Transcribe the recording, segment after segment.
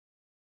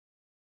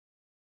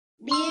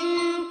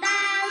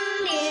Bintang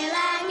di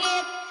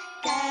langit,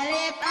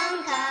 kelip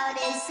engkau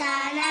di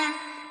sana,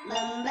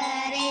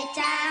 memberi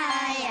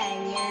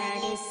cahayanya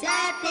di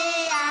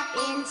setiap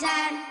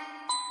insan.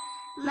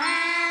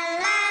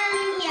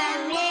 Malam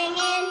yang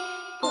dingin,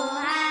 ku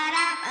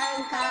harap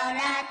engkau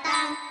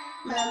datang,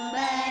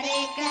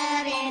 memberi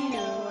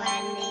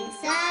kerinduan di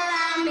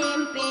sela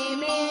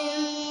mimpi-mimpinya.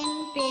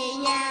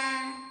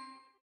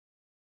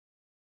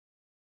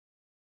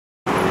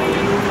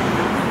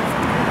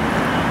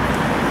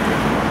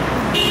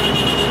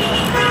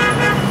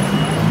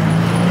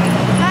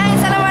 Hai,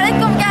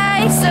 Assalamualaikum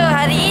guys. So,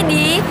 hari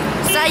ini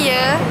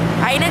saya,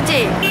 Aina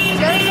J.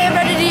 Sekarang saya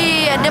berada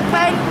di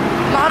depan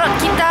Ma'rad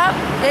Kitab.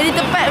 Jadi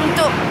tempat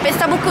untuk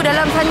pesta buku.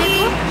 Dalam sana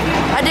tu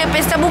ada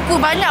pesta buku,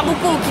 banyak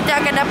buku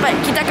kita akan dapat,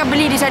 kita akan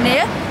beli di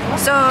sana ya.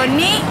 So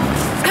ni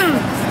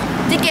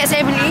tiket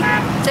saya beli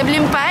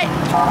 4.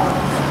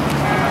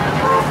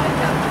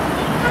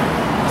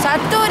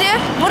 Satu dia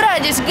murah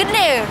je,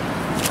 segenir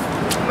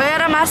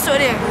bayaran masuk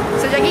dia.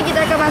 Sekejap lagi kita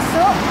akan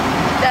masuk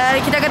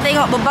dan kita akan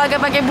tengok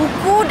berbagai-bagai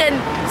buku dan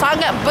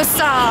sangat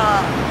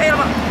besar.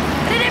 Nampak?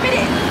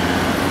 Adik-adik.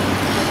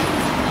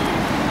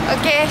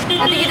 Okey,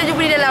 nanti kita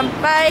jumpa di dalam.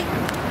 Bye.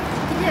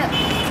 Ya.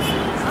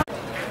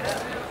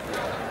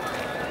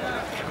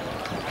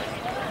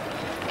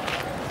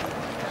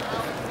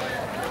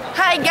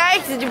 Hai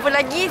guys, jumpa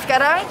lagi.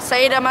 Sekarang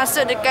saya dah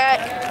masuk dekat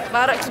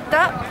Ma'rad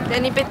Kitab dan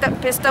ni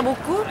pesta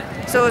buku.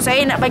 So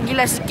saya nak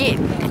bagilah sikit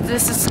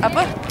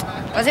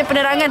maksudnya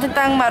penerangan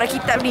tentang Ma'rad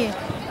Kitab ni.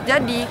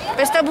 Jadi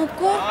pesta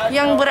buku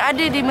yang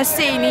berada di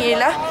Mesir ni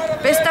ialah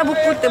pesta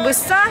buku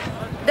terbesar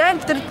dan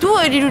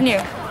tertua di dunia.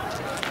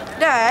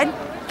 Dan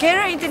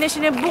Cairo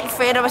International Book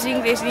Fair dalam bahasa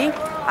Inggeris ni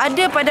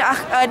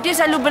dia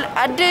selalu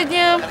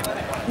adanya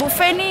book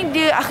fair ni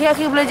dia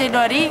akhir-akhir bulan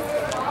Januari,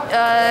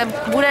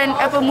 bulan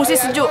musim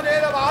sejuk.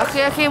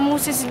 Akhir-akhir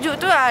musim sejuk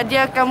tu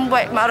dia akan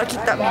buat Ma'rad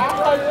Kitab ni.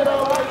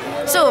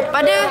 So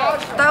pada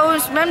tahun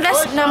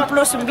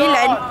 1969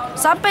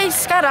 sampai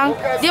sekarang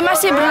dia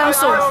masih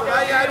berlangsung.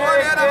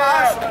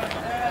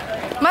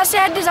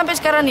 Masih ada sampai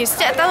sekarang ni.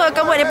 Setiap tahun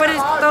akan buat daripada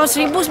tahun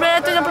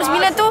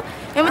 1969 tu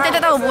memang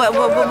tak tahu buat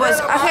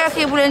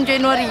akhir-akhir bulan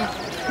Januari.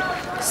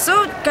 So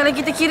kalau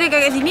kita kira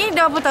kat sini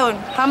dah berapa tahun?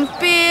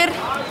 Hampir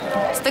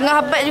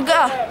setengah abad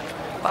juga.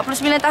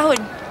 49 tahun.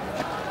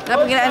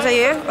 Dalam perkiraan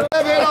saya.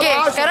 Okey,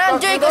 sekarang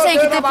jom ikut saya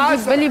kita pergi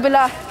beli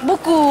belah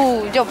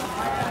buku. Jom.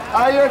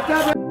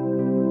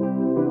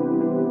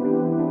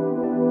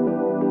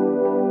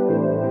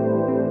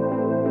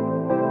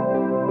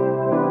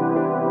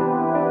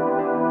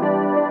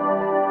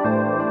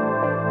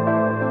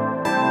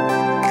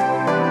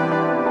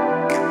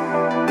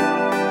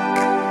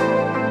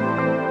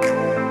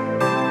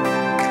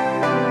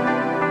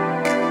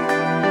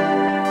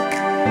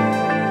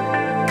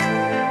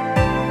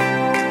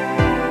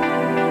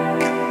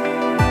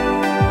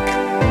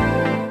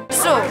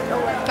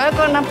 Kalau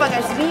korang nampak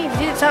kat sini,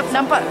 dia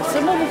nampak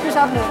semua buku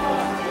sama.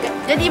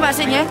 Jadi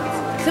maksudnya,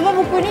 semua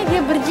buku ni dia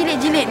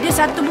berjilid-jilid. Dia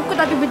satu buku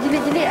tapi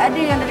berjilid-jilid. Ada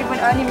yang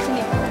daripada ni macam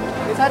ni.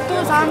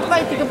 1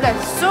 sampai 13.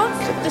 So,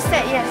 satu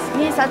set, yes.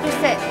 Ni satu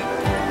set.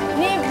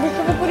 Ni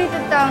buku-buku ni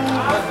tentang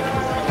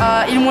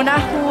ilmu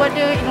nahwu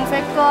ada, ilmu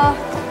fiqh,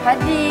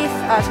 hadis.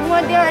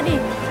 Semua dia ada.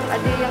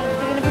 Ada yang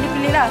kita kena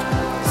pilih-pilih lah.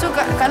 So,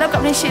 kalau kat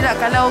Malaysia lah,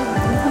 kalau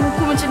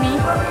buku-buku macam ni,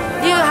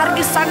 dia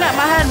harga sangat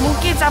mahal.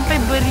 Mungkin sampai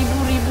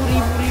beribu-ribu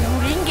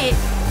ringgit.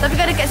 Tapi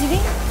kalau dekat sini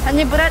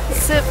hanya berat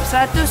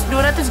 100-200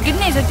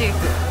 genis saja.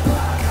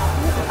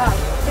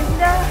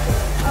 Sudah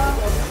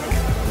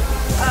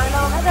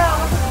kalau ada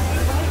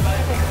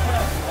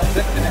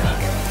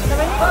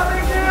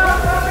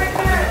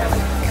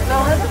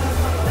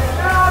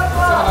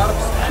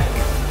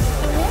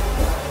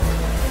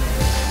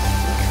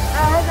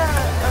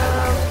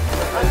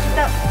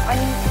kitab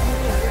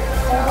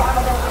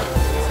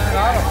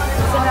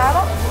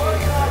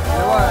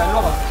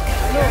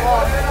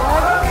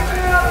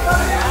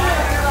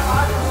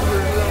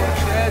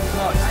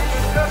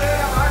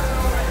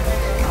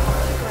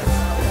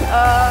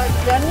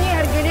yang ni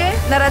harga dia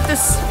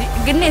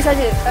 600 genis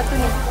saja satu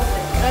ni.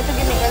 600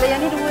 genis. Kalau yang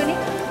ni dua ni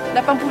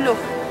 80.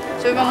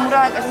 So memang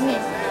murah kat sini.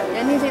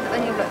 Yang ni saya tak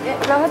tanya pula. Ya,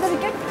 kalau ada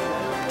kan?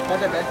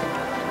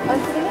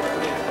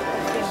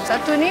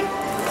 Satu ni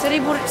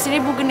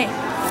 1000 genis.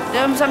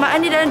 Dalam bersamaan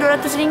ni dalam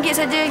 200 ringgit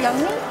saja. Yang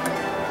ni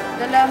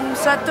dalam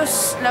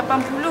 180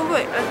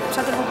 kot.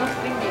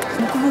 180 ringgit.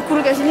 Buku-buku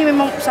dekat sini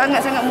memang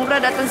sangat-sangat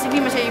murah. Datang sini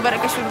macam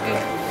ibaratkan syurga.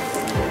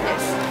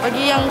 Yes.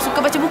 Bagi yang suka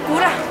baca buku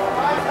lah.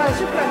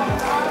 Syukran.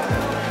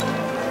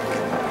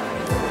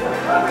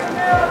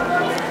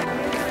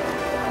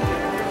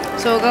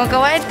 So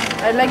kawan-kawan,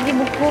 ada lagi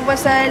buku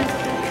pasal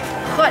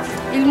khot,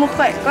 ilmu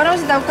khot. Korang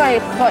mesti tahu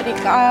kan khot ni,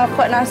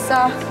 khot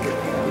nasah,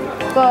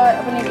 khot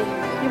apa ni lagi?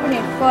 Ni apa ni?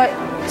 Khot.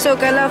 So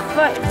kalau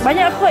khot,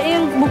 banyak khot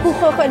yang buku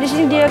khot di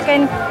sini dia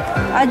akan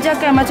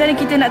ajarkan macam mana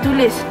kita nak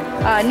tulis.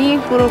 Ni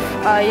huruf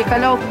ya,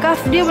 kalau kaf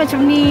dia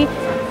macam ni,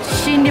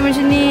 shin dia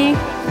macam ni.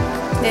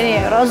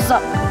 Ni razak.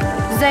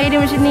 Zai dia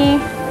macam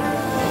ni.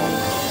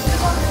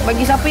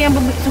 bagi siapa yang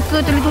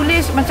suka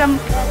tulis-tulis, macam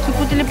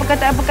suka tulis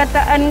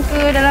perkataan-perkataan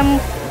ke dalam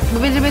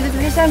berbeza-beza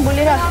tulisan,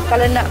 boleh lah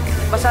kalau nak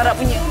bahasa Arab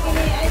punya.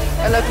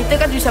 Kalau kita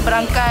kan tulisan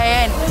berangkai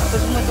kan, apa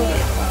semua tu.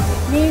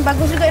 Ni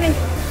bagus juga ni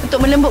untuk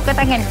melembutkan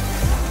tangan.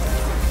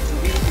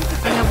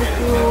 Dengan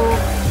buku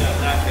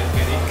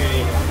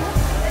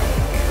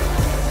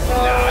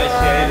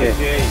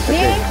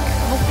ni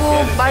buku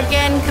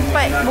bahagian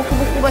tempat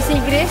buku-buku bahasa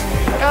Inggeris.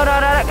 Kalau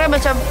orang Arab kan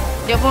macam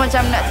dia pun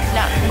macam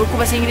nak buku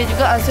bahasa Inggeris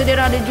juga. So dia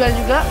orang ada jual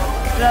juga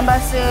dalam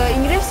bahasa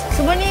Inggeris.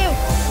 Semua ni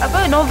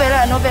apa novel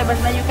lah, novel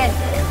bahasa Melayu kan.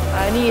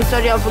 Ni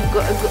history of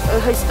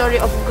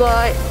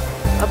God,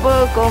 apa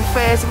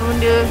confess apa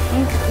benda.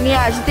 Ni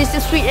lah cerita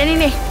sweet yang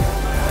ni.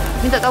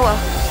 Ni tak tahu lah.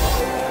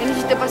 Ini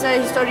cerita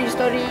pasal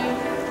history.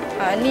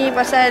 Ni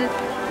pasal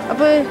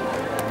apa?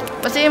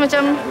 Maksudnya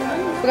macam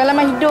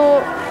pengalaman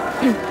hidup.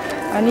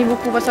 Ni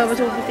buku pasal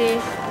putih.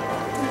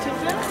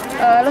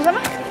 Lo sama?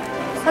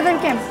 Hazar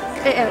Camp.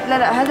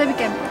 Hazar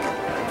Camp.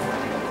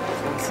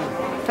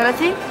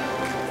 Salasi?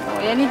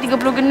 Yang ni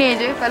 30 genir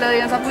je. Kalau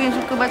yang siapa yang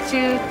suka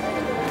baca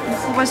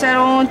buku pasal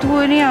orang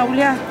tua ni lah,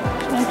 boleh lah.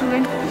 Orang tua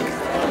kan.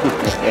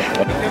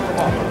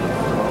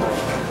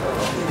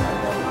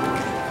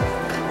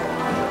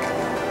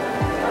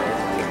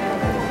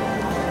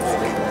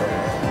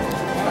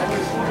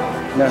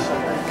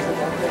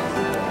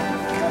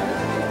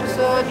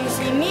 So di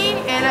sini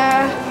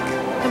ialah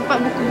tempat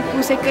buku-buku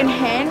second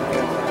hand.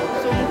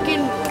 So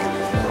mungkin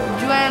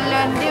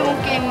jualan dia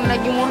mungkin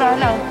lagi murah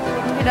lah.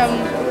 Mungkin dalam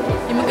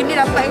 5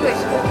 genir dapat kot.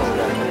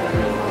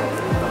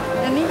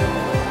 Yang ni?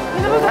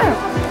 Ni apa kan?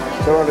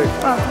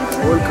 Assalamualaikum.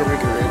 Welcome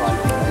Ukraine.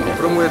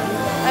 From where?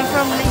 I'm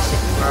from Malaysia.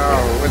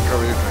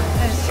 Welcome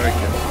Ukraine. Thank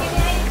you.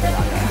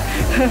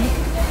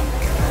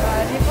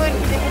 Ni pun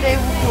kita kedai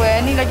buku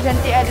Ni lagi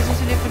cantik ada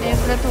susu daripada yang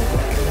sebelah tu.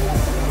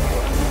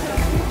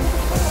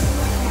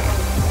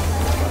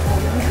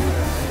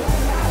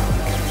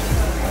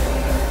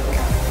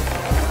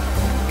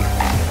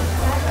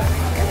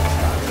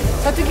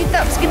 Satu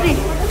kitab segede.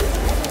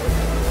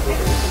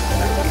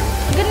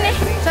 Gini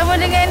sama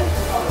dengan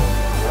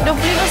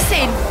 25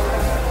 sen.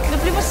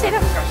 25 sen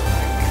lah.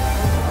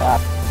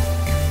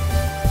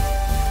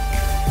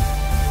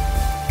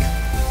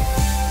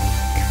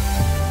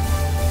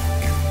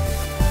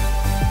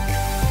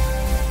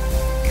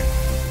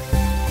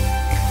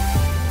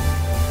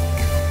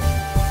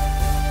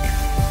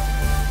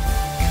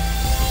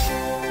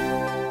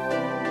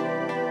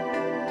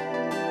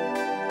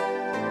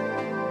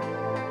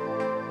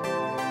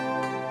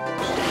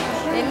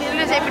 Yang ni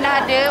dulu saya pernah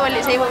ada,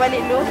 saya bawa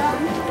balik dulu.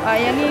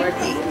 Yang ni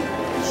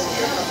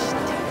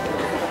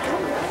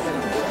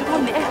cuba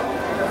ambil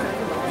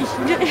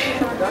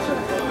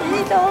Ini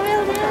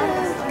towelnya.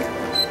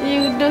 Ini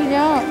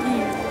udahnya.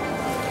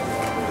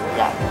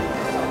 Sekejap.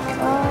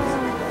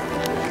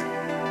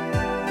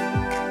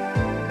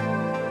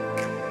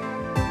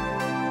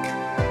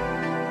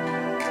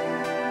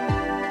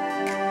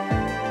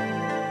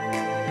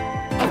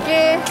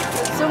 Okey,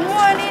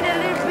 semua ni dah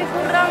lebih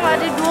kurang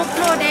ada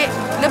 20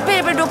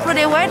 lebih daripada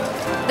 20 dewan.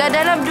 Dan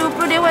dalam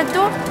 20 dewan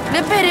tu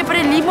lebih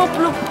daripada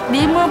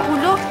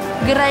 50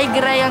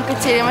 gerai-gerai yang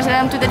kecil. Yang macam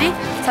dalam tu tadi,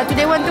 satu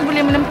dewan tu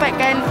boleh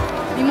menempatkan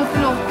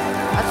 50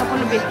 ataupun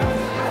lebih.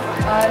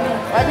 Ni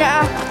banyak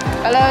ah.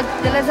 Kalau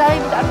jalan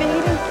Zahir tak habis ni.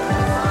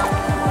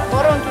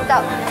 Borong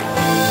kitab.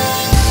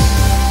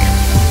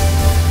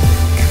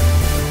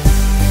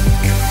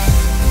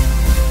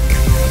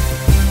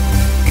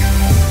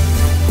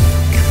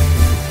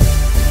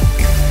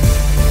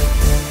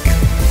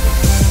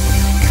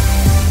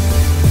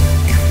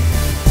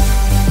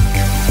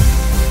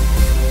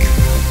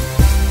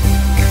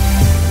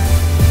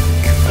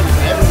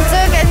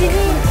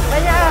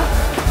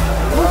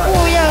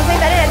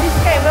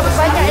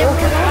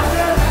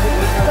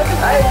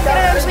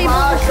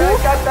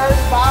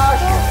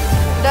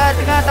 Dah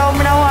tengah tahun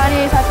menawar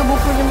ni, satu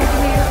buku je macam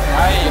ni.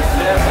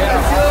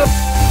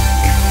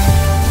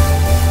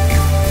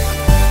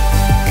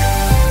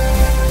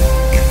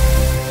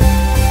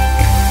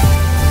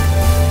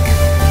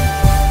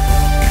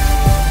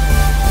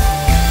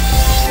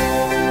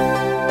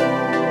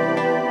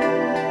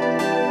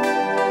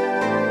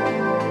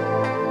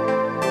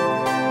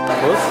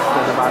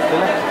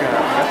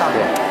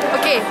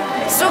 Okey,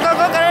 so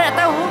kalau nak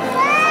tahu,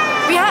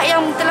 pihak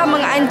yang telah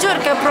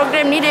menganjurkan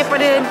program ni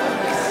daripada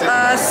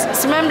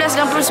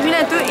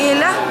 1969 tu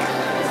ialah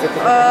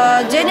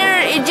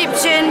General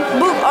Egyptian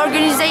Book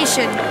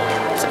Organization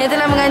yang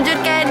telah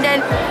menganjurkan, dan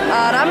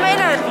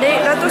ramailah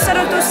ratusan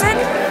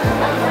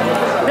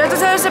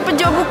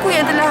penjual buku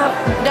yang telah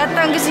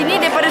datang ke sini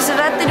daripada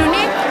serata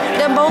dunia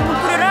dan bawa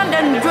buku orang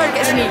dan jual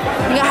kat sini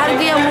dengan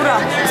harga yang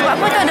murah. Sebab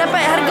apa tahu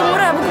dapat harga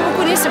murah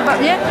buku-buku ni?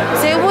 Sebabnya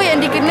sewa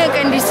yang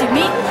dikenakan di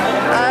sini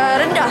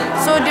rendah.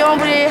 So dia orang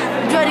boleh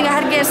jual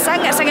dengan harga yang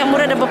sangat-sangat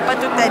murah dan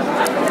berpatutan.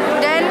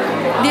 Dan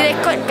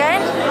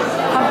direkodkan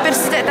hampir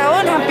setiap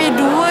tahun hampir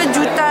 2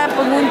 juta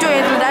pengunjung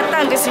yang telah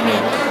datang ke sini.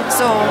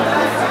 So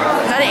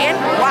menarik kan?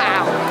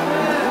 Wow.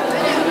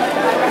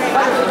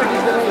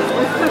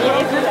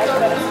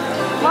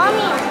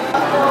 Mami.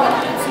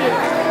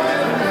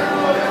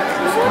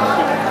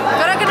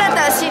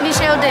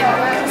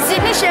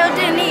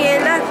 Michelle ni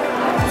ialah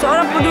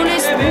seorang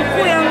penulis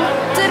buku yang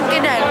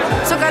terkenal.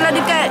 So kalau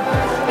dekat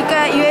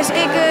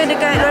USA ke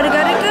dekat luar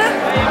negara ke,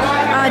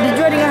 dia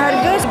jual dengan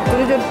harga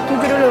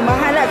 $7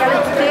 mahal lah kalau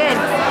kita kan.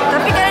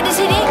 Tapi kalau di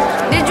sini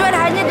dia jual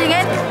hanya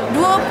dengan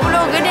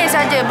 20 kedai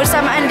saja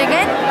bersamaan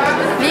dengan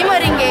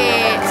RM5.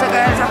 So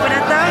kalau siapa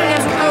datang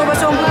yang suka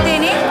bahasa orang putih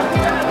ni,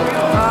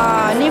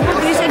 ni pun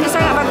tulisan dia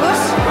sangat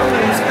bagus.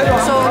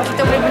 So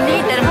kita boleh beli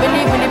dan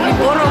beli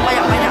borong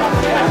banyak-banyak.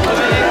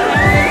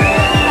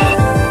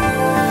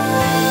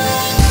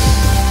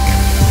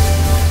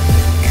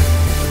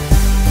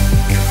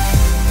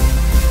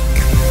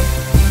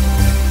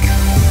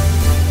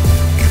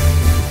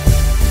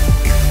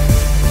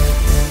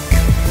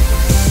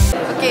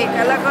 Okay,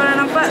 kalau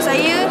korang nampak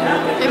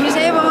family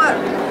saya bawa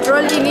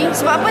trolley ni.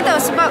 Sebab apa tahu?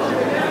 Sebab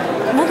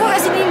buku kat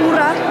sini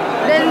murah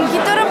dan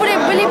kita orang boleh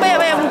beli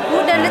banyak-banyak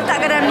buku dan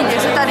letakkan dalam meja.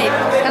 So tarik.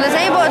 Kalau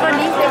saya bawa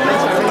trolley,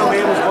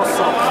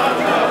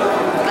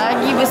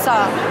 lagi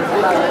besar.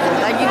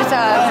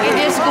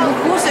 Dia suka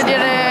buku, so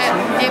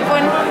dia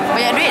pun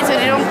banyak duit, so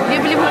dia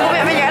beli buku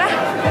banyak-banyak lah.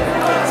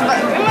 Sebab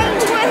memang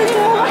buku kat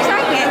sini murah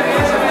sangat kan?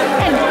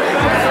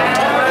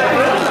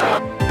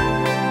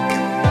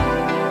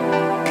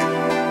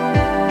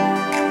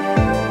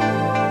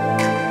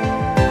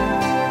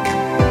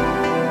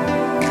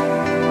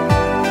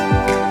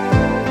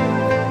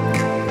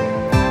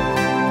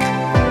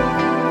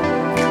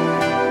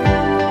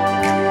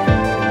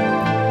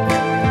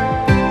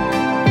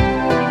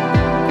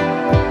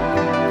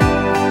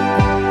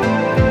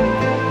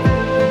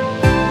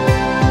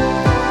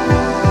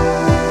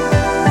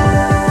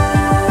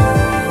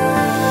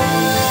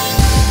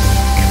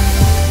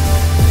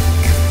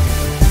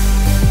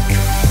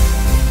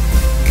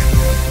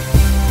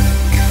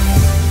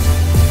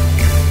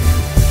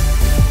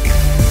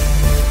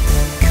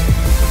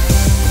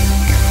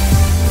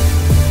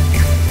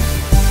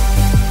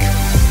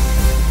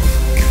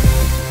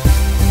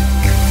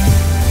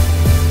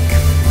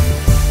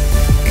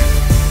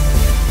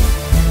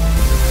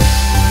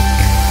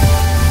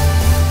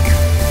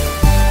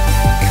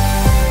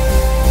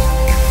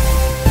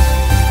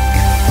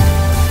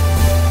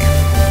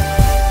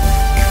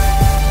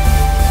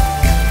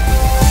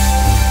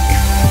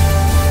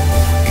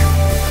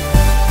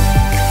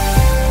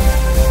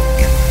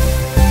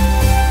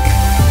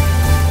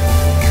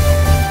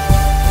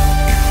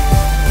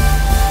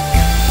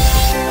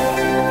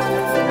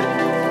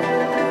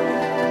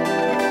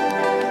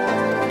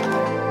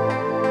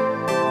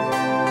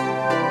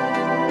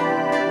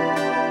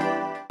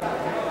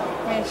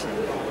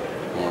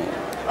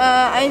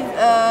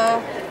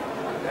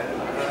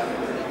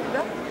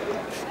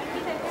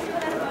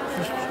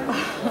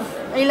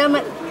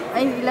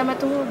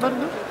 علامته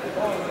برضو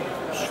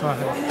مش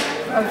فاهم.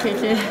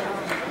 اوكي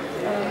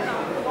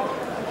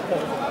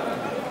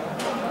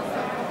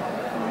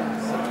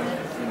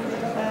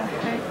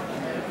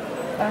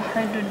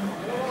أحد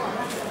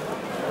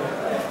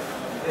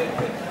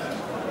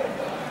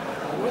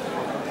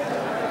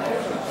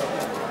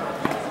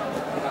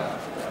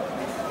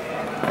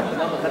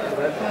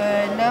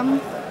ولم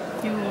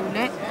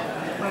يولد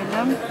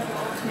ولم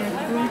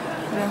يكن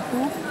له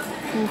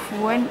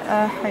كفوا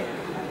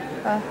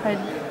أحد.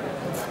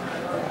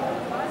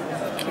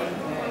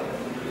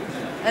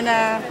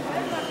 أنا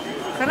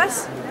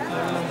خلاص؟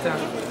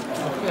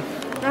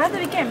 هذا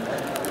بكم؟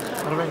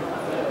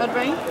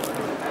 40.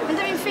 أنت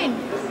من فين؟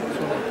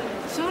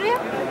 سوريا؟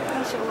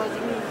 ما شاء الله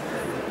جميل.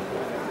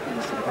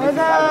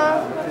 هذا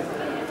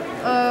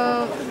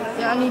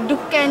يعني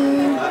دكان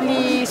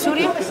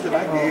لسوريا؟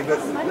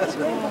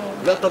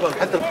 لا طبعا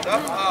حتى.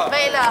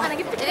 Baiklah.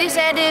 Jadi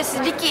saya ada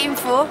sedikit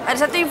info. Ada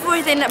satu info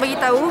yang saya nak bagi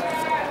tahu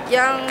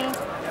yang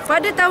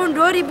pada tahun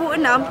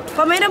 2006,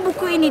 pameran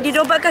buku ini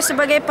dinobatkan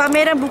sebagai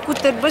pameran buku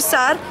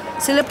terbesar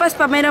selepas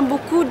pameran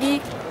buku di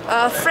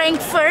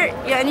Frankfurt,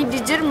 yakni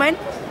di Jerman,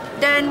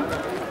 dan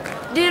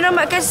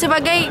dinobatkan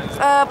sebagai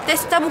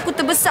pesta buku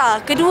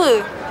terbesar kedua.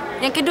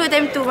 Yang kedua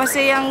time tu,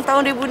 masa yang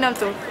tahun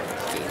 2006 tu.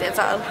 Okay,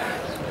 that's all.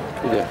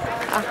 Yeah.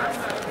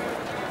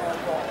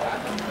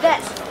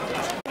 That.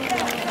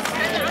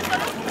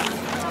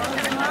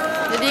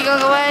 Jadi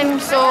kawan-kawan,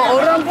 so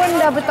orang pun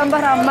dah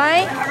bertambah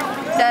ramai.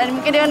 Dan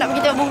mungkin dia nak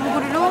pergi tengok buku-buku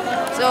dulu.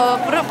 So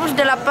perut pun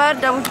sudah lapar.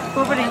 Dah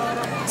berapa ni?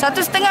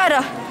 1:30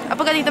 dah.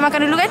 Apa kata kita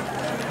makan dulu kan?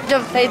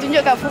 Jom saya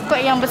tunjuk kat food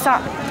court yang besar.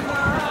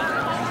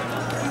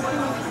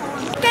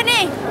 Makan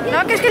ni.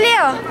 Nak makan sekali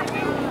lah.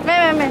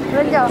 Main.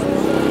 Belanja.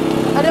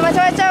 Ada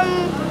macam-macam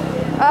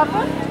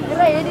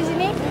gerai di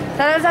sini.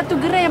 Salah satu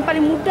gerai yang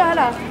paling mudah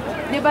lah.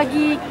 Dia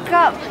bagi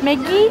cup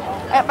Maggi,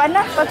 air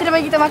panas, lepas tu dia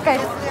bagi kita makan.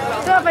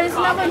 Tu apa paling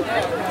senang pun.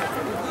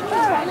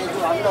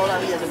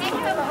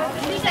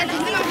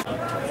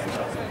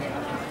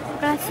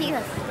 Nasi ke?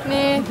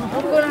 Ni,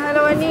 ukur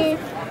halawan ni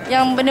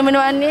yang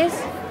benda-benda manis.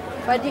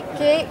 Fudge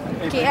cake,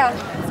 KL.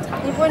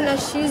 Ni pun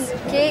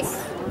cheesecake,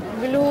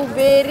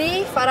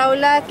 blueberry,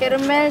 faraula,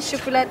 caramel,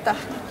 syokolata.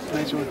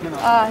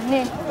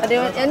 Ni ada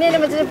yang ni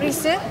ada macam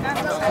perisa.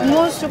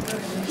 Mousse.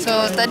 So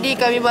tadi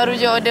kami baru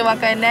je order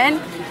makanan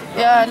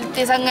Ya,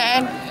 letih sangat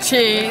kan.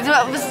 Cik,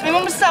 sebab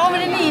memang besar pun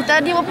benda ni.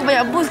 Tadi berapa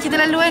banyak bus kita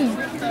lalu kan.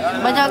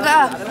 Banyak agak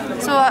lah.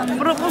 So,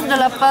 perut pun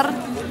sudah lapar.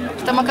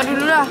 Kita makan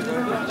dulu lah.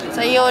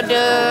 Saya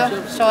order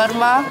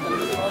shawarma.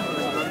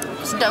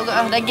 Sedap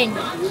juga lah, daging.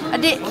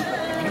 Adik.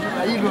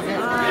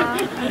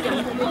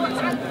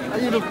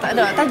 Tak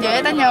ada,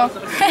 tanya.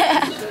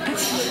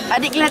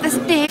 Adik kelihatan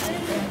sedih.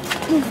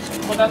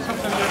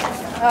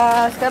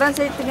 Sekarang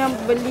saya tengah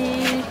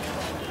beli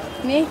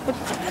ni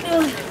peta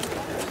ni.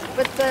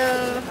 Peta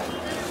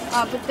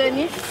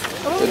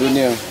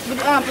dunia.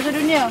 Peta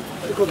dunia.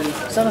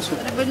 Sana su.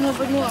 Ada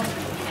benua.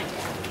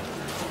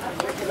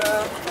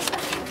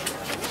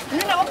 Ini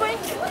nak apa ni?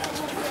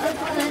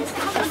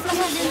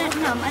 Sama ada nak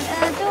 6.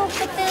 Ada tu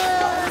peta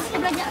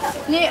belajar tak?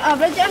 Ni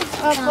belajar ni.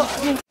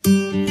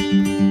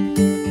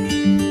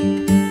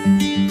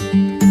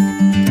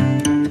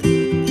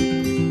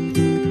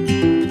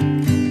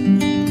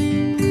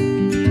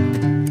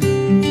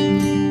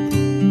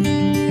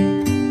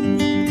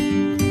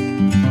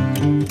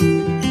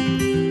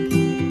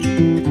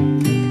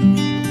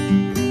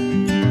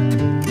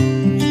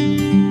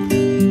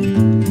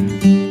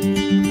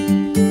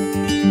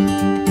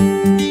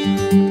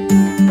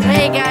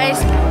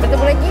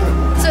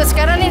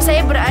 Sekarang ni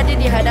saya berada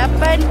di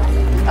hadapan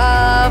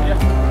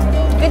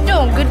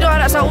gedung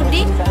Arab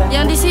Saudi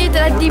yang di sini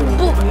telah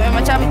dibook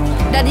macam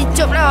dah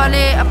dicop lah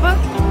oleh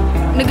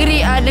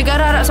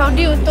negara Arab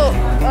Saudi untuk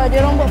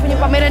diorang buat punya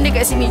pameran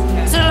dekat sini.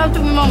 So dalam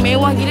tu memang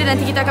mewah gila,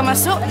 nanti kita akan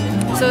masuk.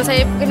 So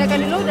saya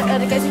kenalkan dulu,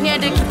 dekat sini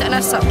ada kitab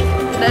nasab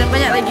dan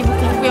banyak lagi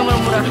buku-buku yang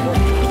murah-murah.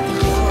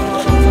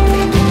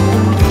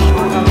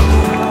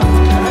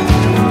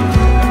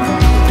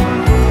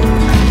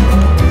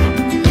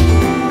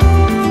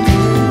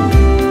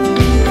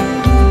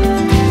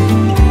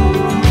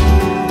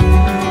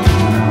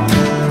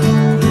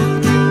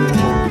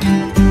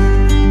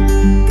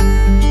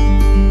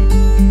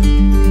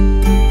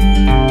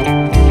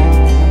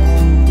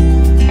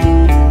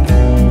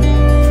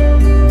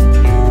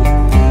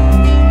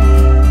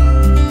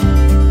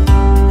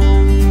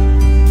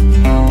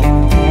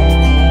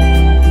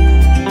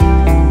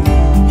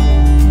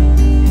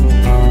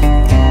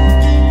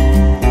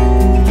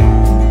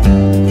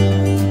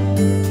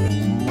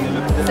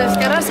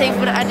 Saya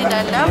berada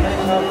dalam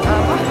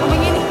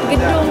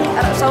gedung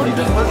Arab Saudi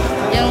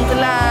yang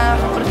telah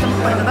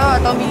bertempat, tak tahu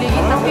tahun bila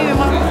lagi, tapi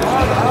memang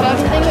kalau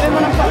kita tengok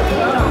memang nampak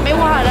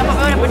mewah, nampak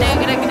mewah daripada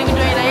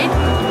gedung-gedung yang lain.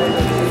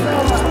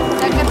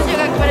 Saya akan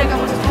tunjukkan kepada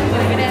kamu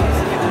gedung-gedung.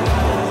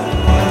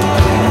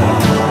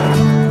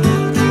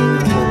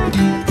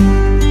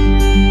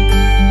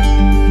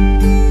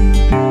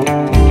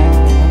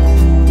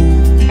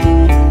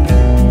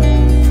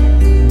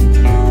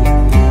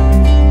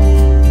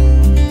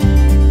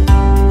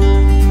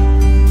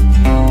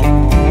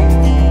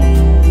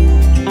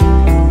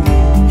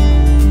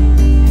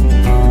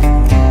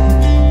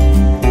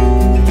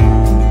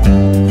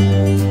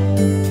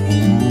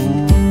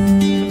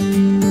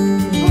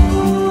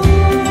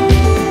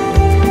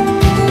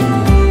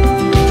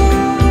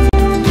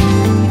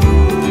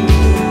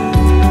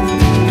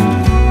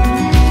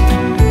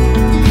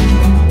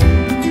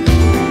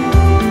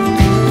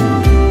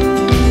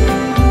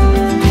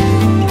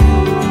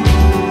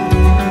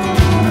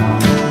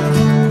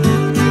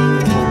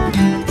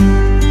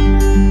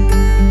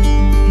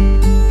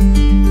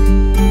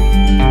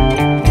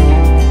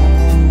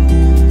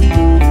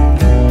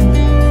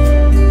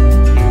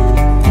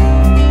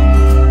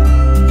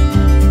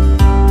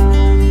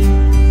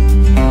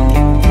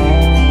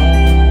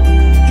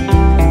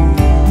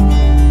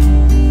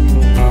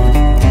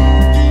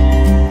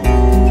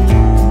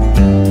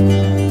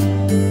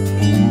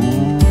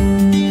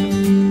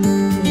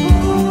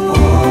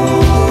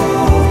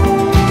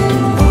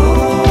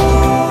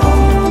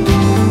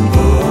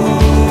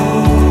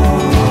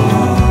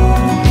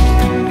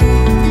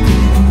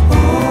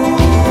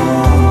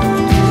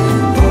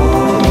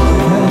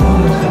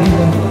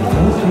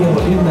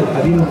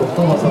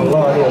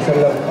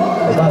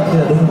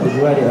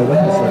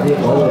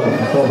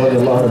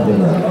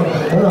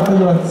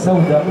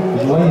 سودة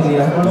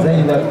جويرية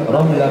زينب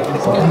رملة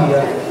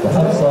صفية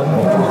وحفصة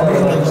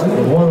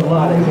رضوان الله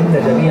عليهن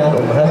جميعا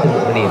أمهات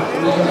المؤمنين.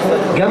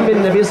 جنب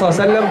النبي صلى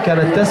الله عليه وسلم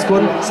كانت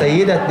تسكن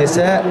سيدة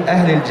نساء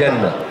أهل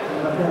الجنة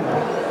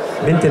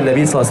بنت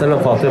النبي صلى الله عليه وسلم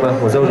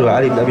فاطمة وزوجها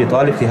علي بن أبي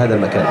طالب في هذا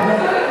المكان.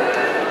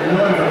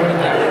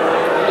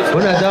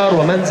 هنا دار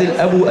ومنزل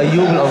أبو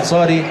أيوب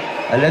الأنصاري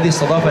الذي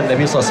استضاف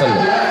النبي صلى الله عليه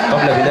وسلم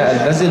قبل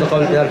بناء المسجد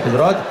وقبل بناء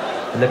الحجرات.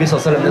 النبي صلى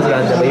الله عليه وسلم نزل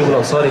عند أبو أيوب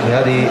الأنصاري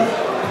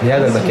في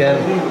هذا المكان،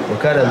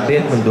 وكان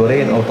البيت من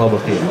دورين أو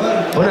طابقين.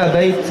 هنا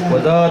بيت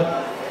ودار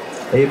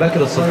أبي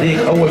بكر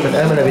الصديق أول من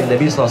آمن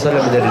بالنبي صلى الله عليه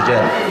وسلم من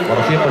الرجال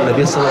ورفيق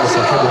النبي صلى الله عليه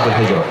وسلم وصاحبه في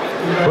الهجرة.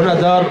 هنا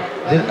دار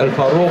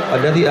الفاروق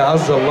الذي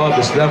أعز الله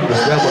بإسلام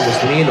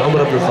والمسلمين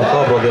عمر بن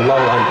الخطاب رضي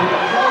الله عنه.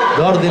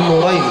 دار ذي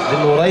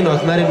النورين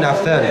عثمان بن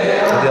عفان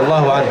رضي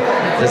الله عنه.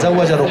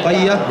 تزوج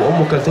رقية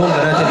وأم كلثوم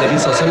بنات النبي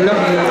صلى الله عليه وسلم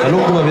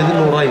فلقب بذي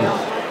النورين.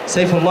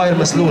 سيف الله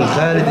المسلول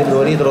خالد بن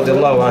الوليد رضي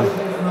الله عنه.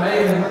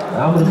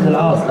 عمرو بن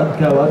العاص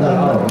أبكى وأدهى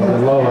العرب رضي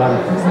الله عنه.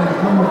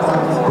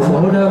 ثم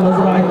هنا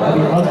مزرعة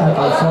أبي طلحة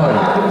الأنصاري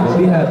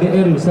وبها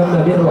بئر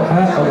يسمى بئر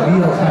رحاء أو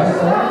بئر رحاء.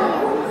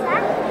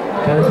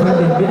 كانت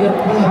هذه البئر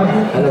حب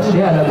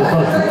الأشياء لأبي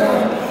طلحة.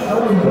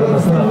 فلما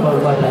سمع قول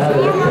الله تعالى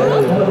لن تنالوا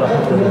البر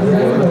حتى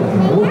تنفقوا مما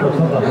تحبون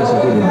وانفق في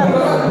سبيل الله.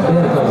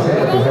 البئر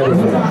كانت في هذه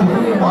البئر.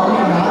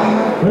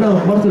 هنا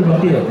مقبرة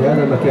البقيع في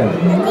هذا المكان.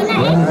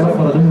 وهذه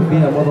المقبرة دفن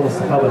فيها معظم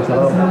الصحابة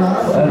الكرام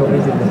وآل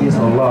بيت النبي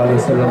صلى الله عليه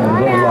وسلم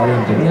ورضوان الله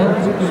عليهم جميعا.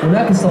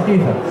 هناك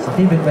السقيفة،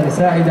 سقيفة بني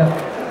ساعدة.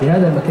 في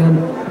هذا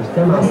المكان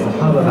اجتمع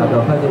الصحابة بعد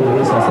وفاة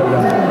النبي صلى الله عليه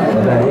وسلم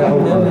وبايعوا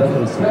أبو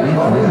بكر الصديق.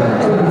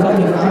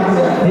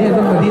 هي دي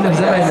المدينة في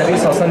زمن النبي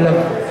صلى الله عليه وسلم.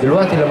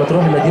 دلوقتي لما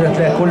تروح المدينة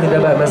تلاقي كل ده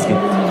بقى مسجد.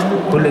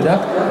 كل ده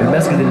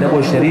المسجد النبوي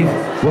الشريف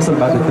وصل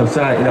بعد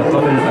التوسعة إلى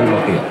قبر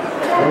البقيع.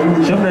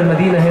 شفنا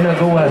المدينة هنا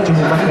جوه،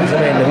 هتشوفوا مكتب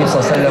زمن النبي صلى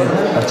الله عليه وسلم،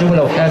 هتشوفوا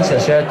لوحات،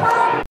 شاشات.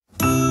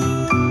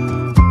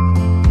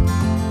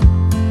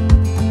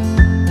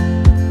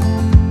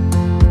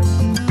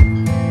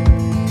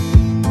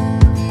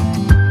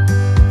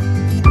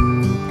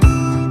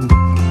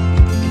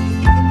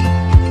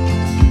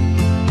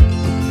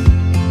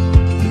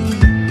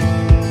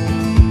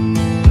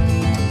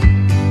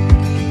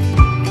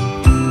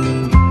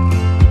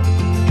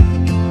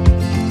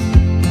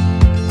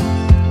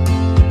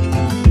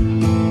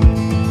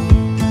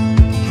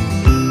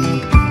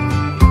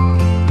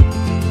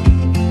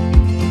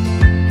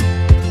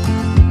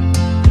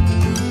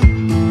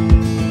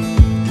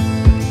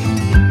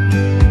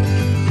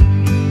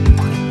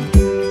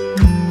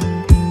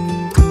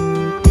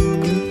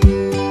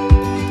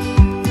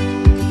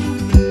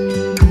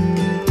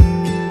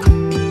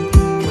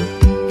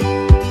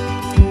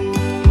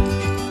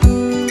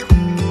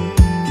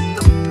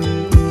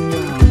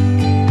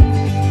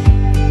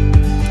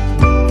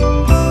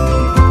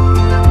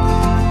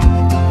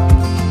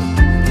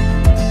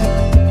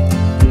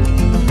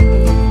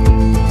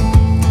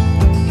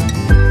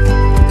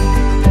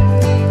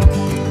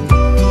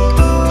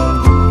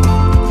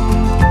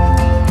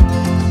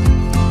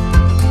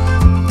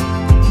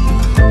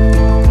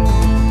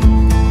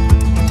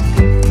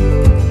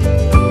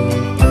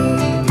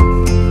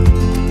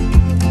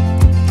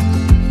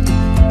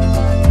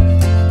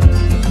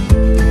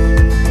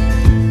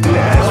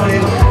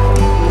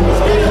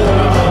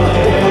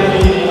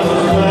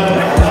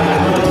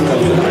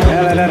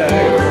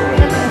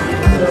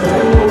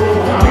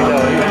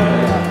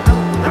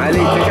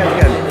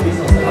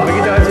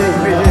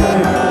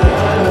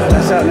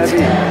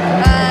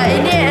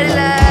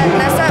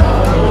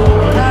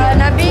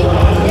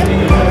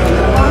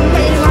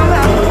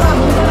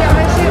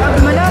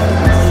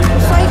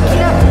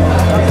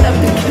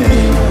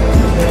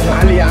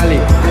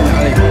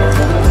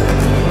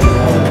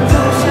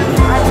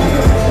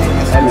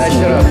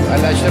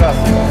 الأشراف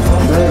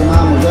ده مع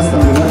مجسم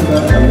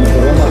بمكة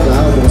المكرمة في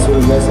عهد رسول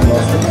الله صلى الله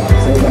عليه وسلم.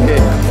 سيدنا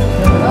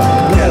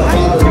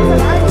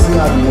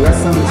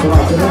المجسم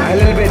بسرعة كده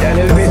على البيت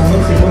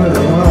هنمشي كل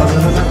العمارة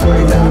عشان نشوف كل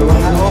ده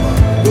لوحده.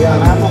 هي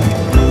أمامه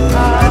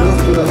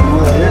كده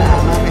العمارة دي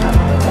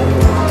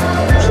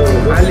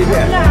علي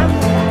بيها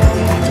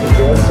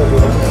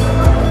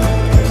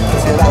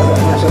عشان نعرف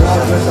نشرح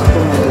كل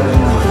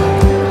الموضوع.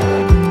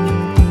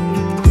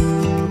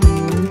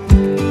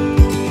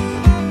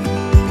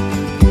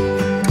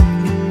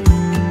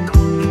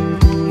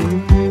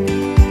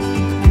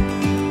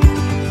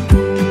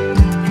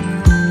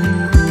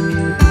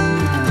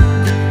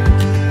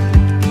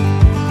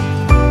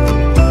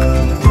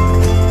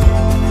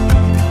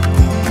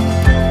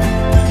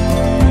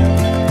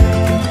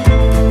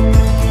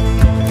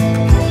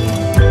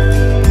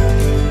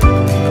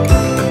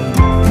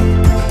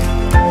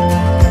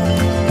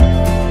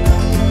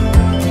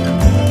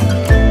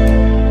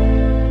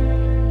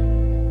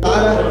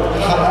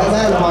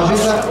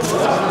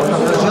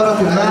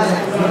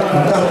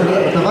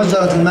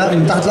 تفجرت الماء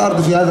من تحت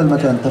الأرض في هذا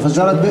المكان.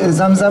 تفجرت بئر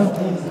زمزم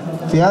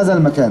في هذا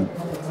المكان.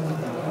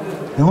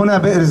 هنا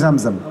بئر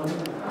زمزم.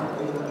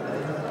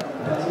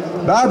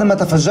 بعد ما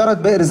تفجرت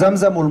بئر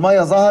زمزم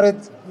والمية ظهرت،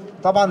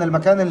 طبعا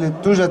المكان اللي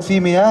توجد فيه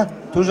مياه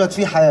توجد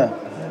فيه حياة.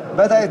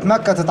 بدأت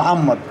مكة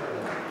تتعمر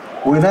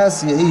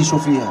وناس يعيشوا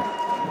فيها.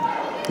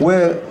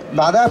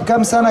 وبعدها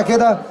بكام سنة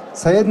كده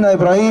سيدنا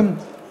إبراهيم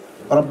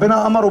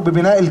ربنا أمره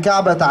ببناء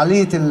الكعبة،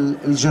 تعلية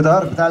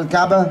الجدار بتاع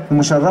الكعبة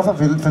المشرفة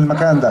في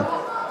المكان ده.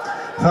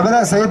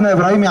 فبدأ سيدنا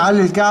إبراهيم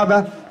يعلي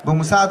الكعبة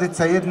بمساعدة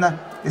سيدنا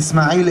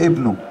إسماعيل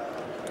ابنه،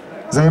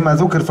 زي ما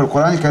ذكر في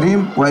القرآن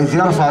الكريم: وإذ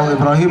يرفع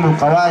إبراهيم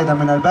القواعد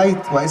من البيت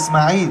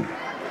وإسماعيل.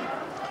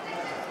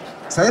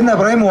 سيدنا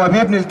إبراهيم وهو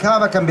بيبني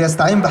الكعبة كان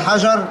بيستعين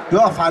بحجر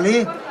يقف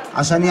عليه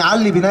عشان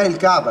يعلي بناء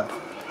الكعبة.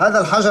 هذا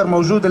الحجر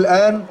موجود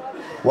الآن،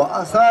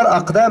 وآثار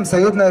أقدام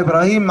سيدنا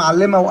إبراهيم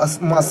معلمة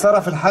ومؤثرة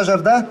في الحجر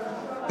ده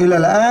إلى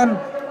الآن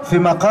في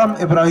مقام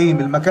إبراهيم.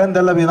 المكان ده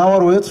اللي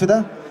بينور ويطفي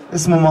ده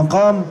اسمه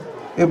مقام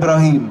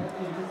إبراهيم.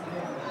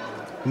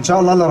 إن شاء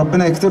الله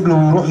ربنا يكتب له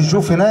ويروح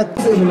يشوف هناك.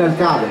 جزء من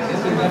الكعبة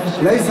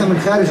ليس من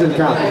خارج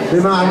الكعبة،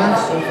 بمعنى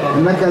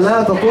أنك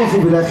لا تطوف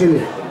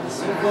بداخله.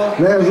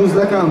 لا يجوز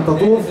لك أن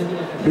تطوف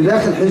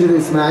بداخل حجر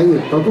إسماعيل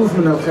تطوف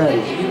من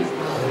الخارج.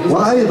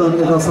 وأيضا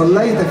إذا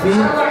صليت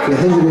فيه في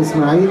حجر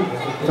إسماعيل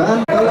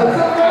فأنت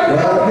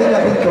وآمنة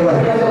بنت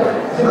وهب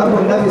أبو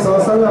النبي صلى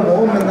الله عليه وسلم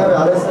وأم النبي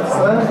عليه الصلاة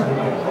والسلام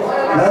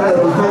هذا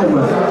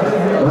بيتهما،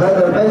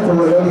 وهذا البيت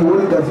هو الذي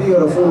ولد فيه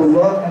رسول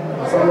الله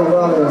صلى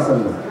الله عليه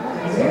وسلم.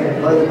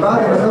 طيب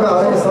بعد ما النبي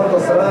عليه الصلاة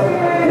والسلام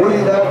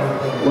ولد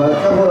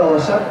وكبر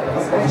وشاب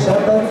أصبح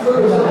شابا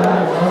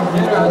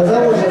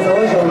تزوج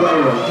زواجه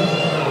الأول.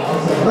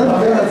 من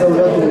كانت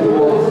زوجته؟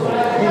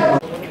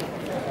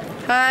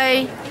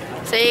 Hai,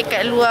 saya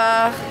kat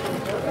luar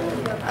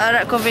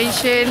Arab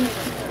Convention.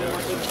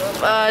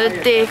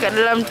 Letih kat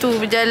dalam tu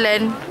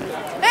berjalan.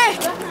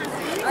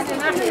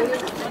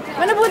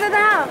 Mana bus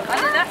Azhar?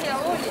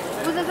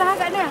 Bus Azhar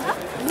kat mana?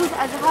 Bus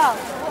Azhar.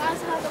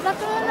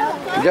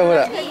 Jauh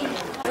tak?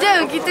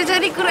 Jom kita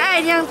cari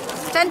Quran yang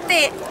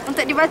cantik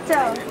untuk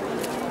dibaca.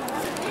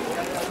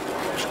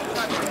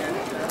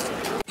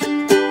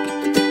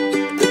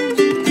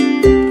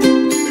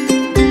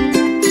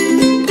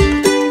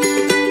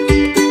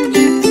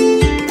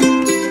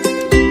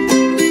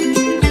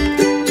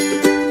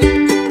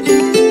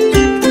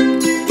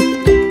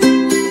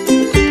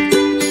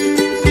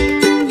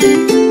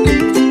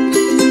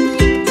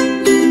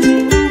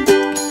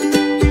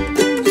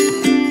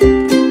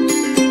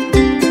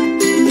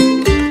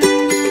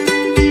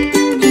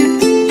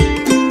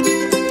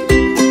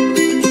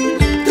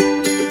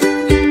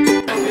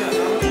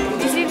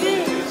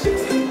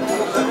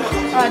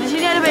 Di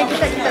sini ada banyak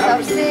kitab-kitab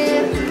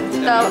tafsir,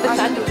 kitab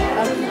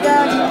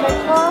akidah,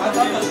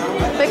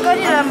 fiqh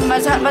ni dalam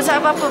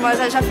mazhab apa-apa,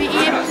 mazhab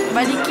Syafi'i,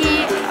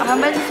 Maliki,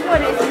 Hambali semua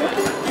ada di sini.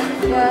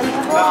 Dan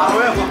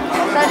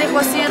tarikh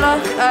wasirah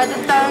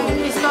tentang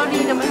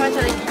histori dan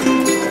macam-macam lagi.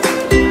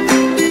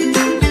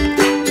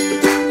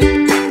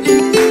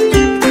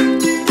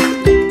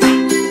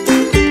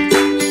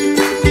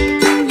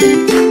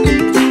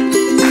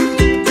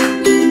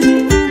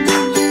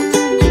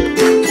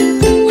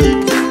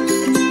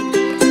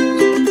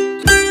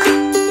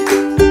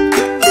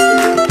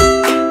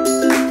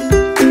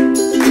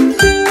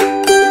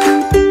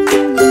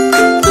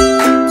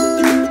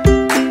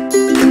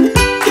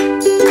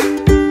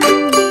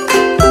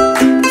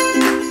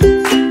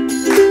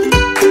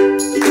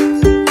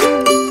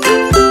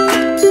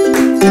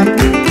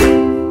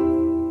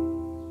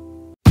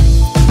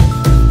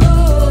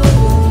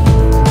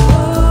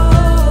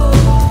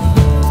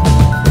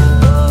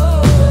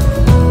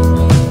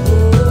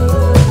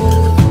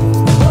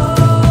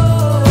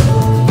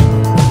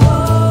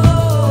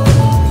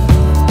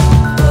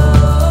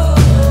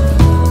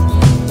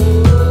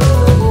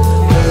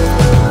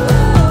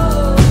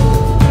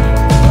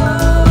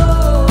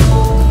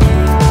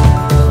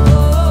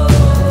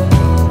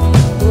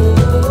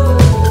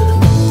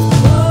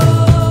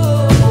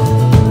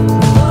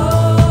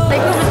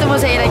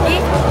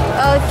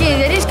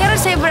 Jadi sekarang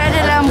saya berada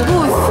dalam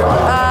booth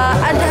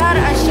al-azhar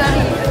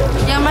As-Syariff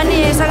yang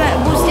mana sangat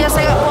booth yang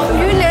sangat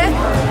popular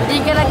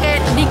di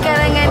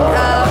kalangan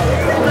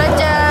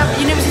pelajar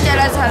Universiti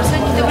Al-Azhar. So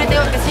kita boleh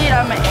tengok kat sini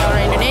ramai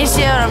orang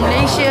Indonesia, orang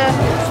Malaysia,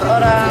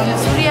 orang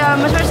Suria,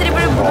 macam-macam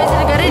daripada beberapa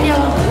negara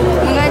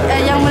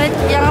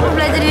yang apa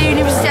belajar di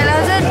Universiti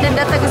Al-Azhar dan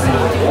datang ke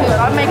sini.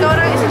 Ramai ke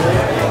orang di sini.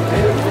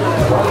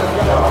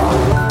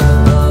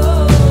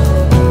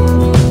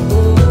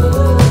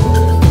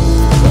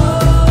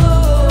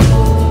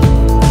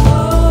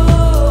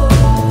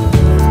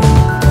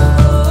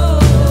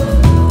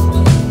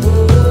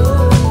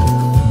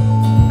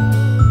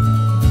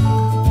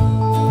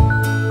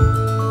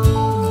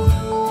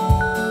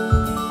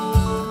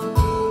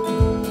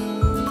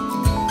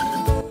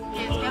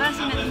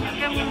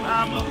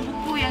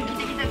 Buku-buku yang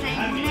kita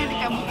saya guna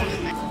dekat buku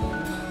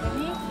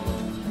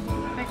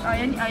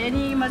yang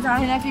ni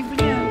mazhab Hanafi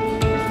punya.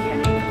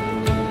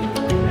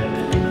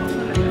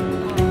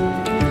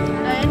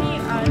 Dan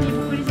ni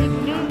buku ni saya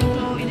guna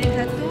untuk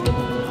identitas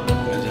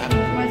satu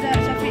mazhab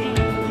Syafi'i.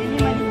 Ini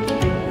Maliki.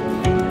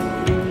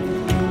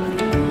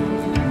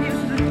 Ini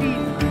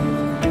Usul-Fiqh.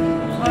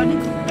 Oh ni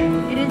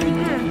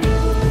identitas.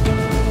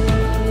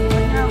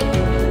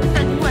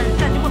 Tak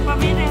jual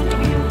pameran untuk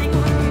kita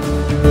tengok.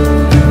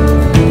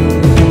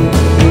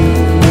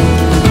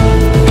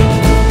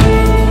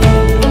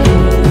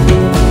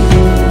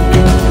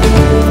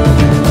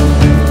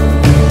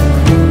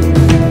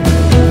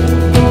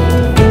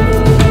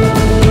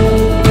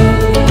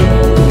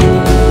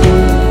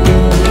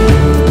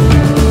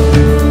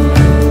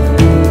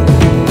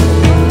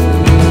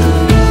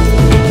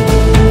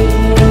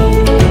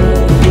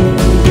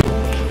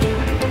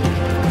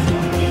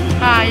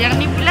 Yang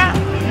ni pula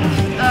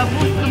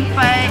booth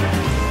tempat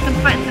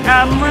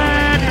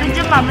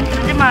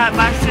menterjemah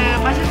bahasa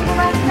semua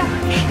bahasa.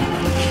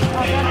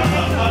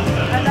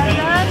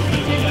 Al-azhar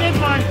system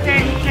for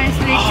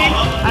translation,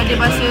 ada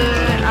bahasa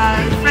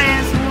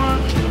French semua.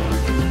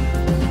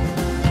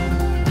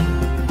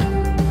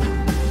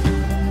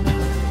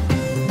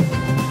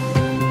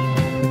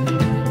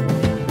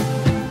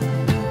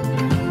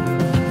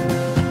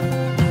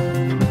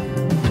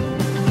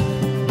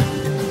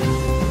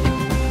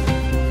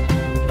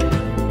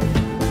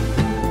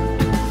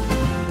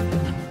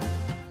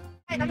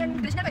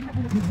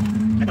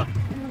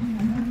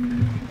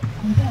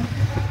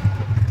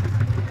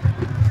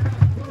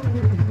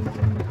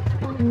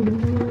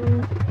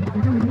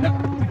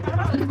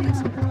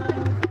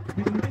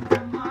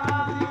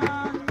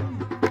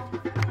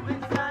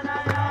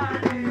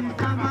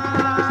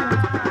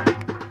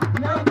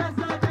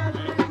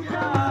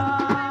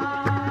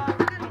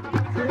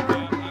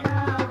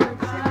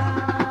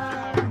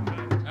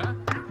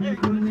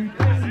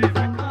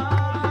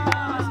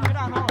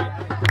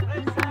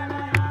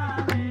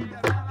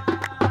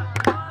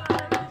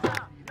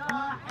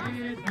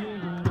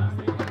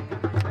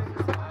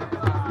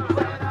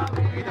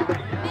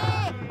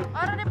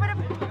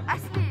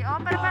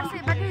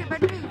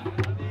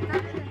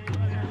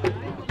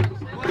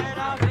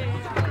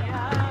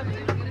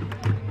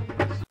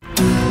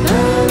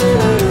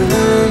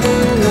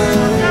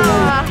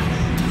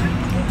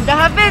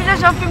 Dah habis dah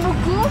shopping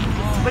buku.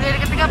 Boleh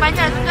katakan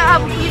banyak juga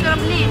buku kita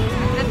orang beli.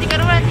 Nanti kat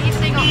rumah nanti kita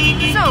tengok.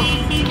 So,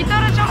 kita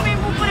orang shopping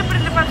buku daripada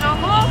depan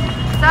Johor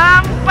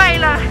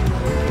sampailah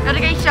dah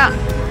dekat Isyak.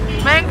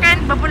 Bayangkan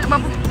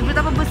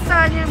betapa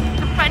besarnya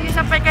tempat ni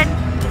sampaikan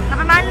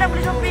sampai malam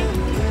boleh shopping.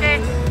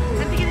 Okay,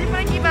 nanti kita jumpa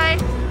lagi. Bye.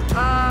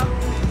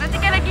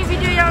 Nantikan lagi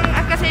video yang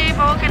akan saya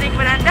bawakan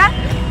kepada anda.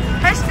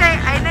 Hashtag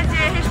Aina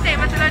je, hashtag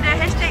betul ada,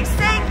 hashtag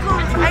stay cool.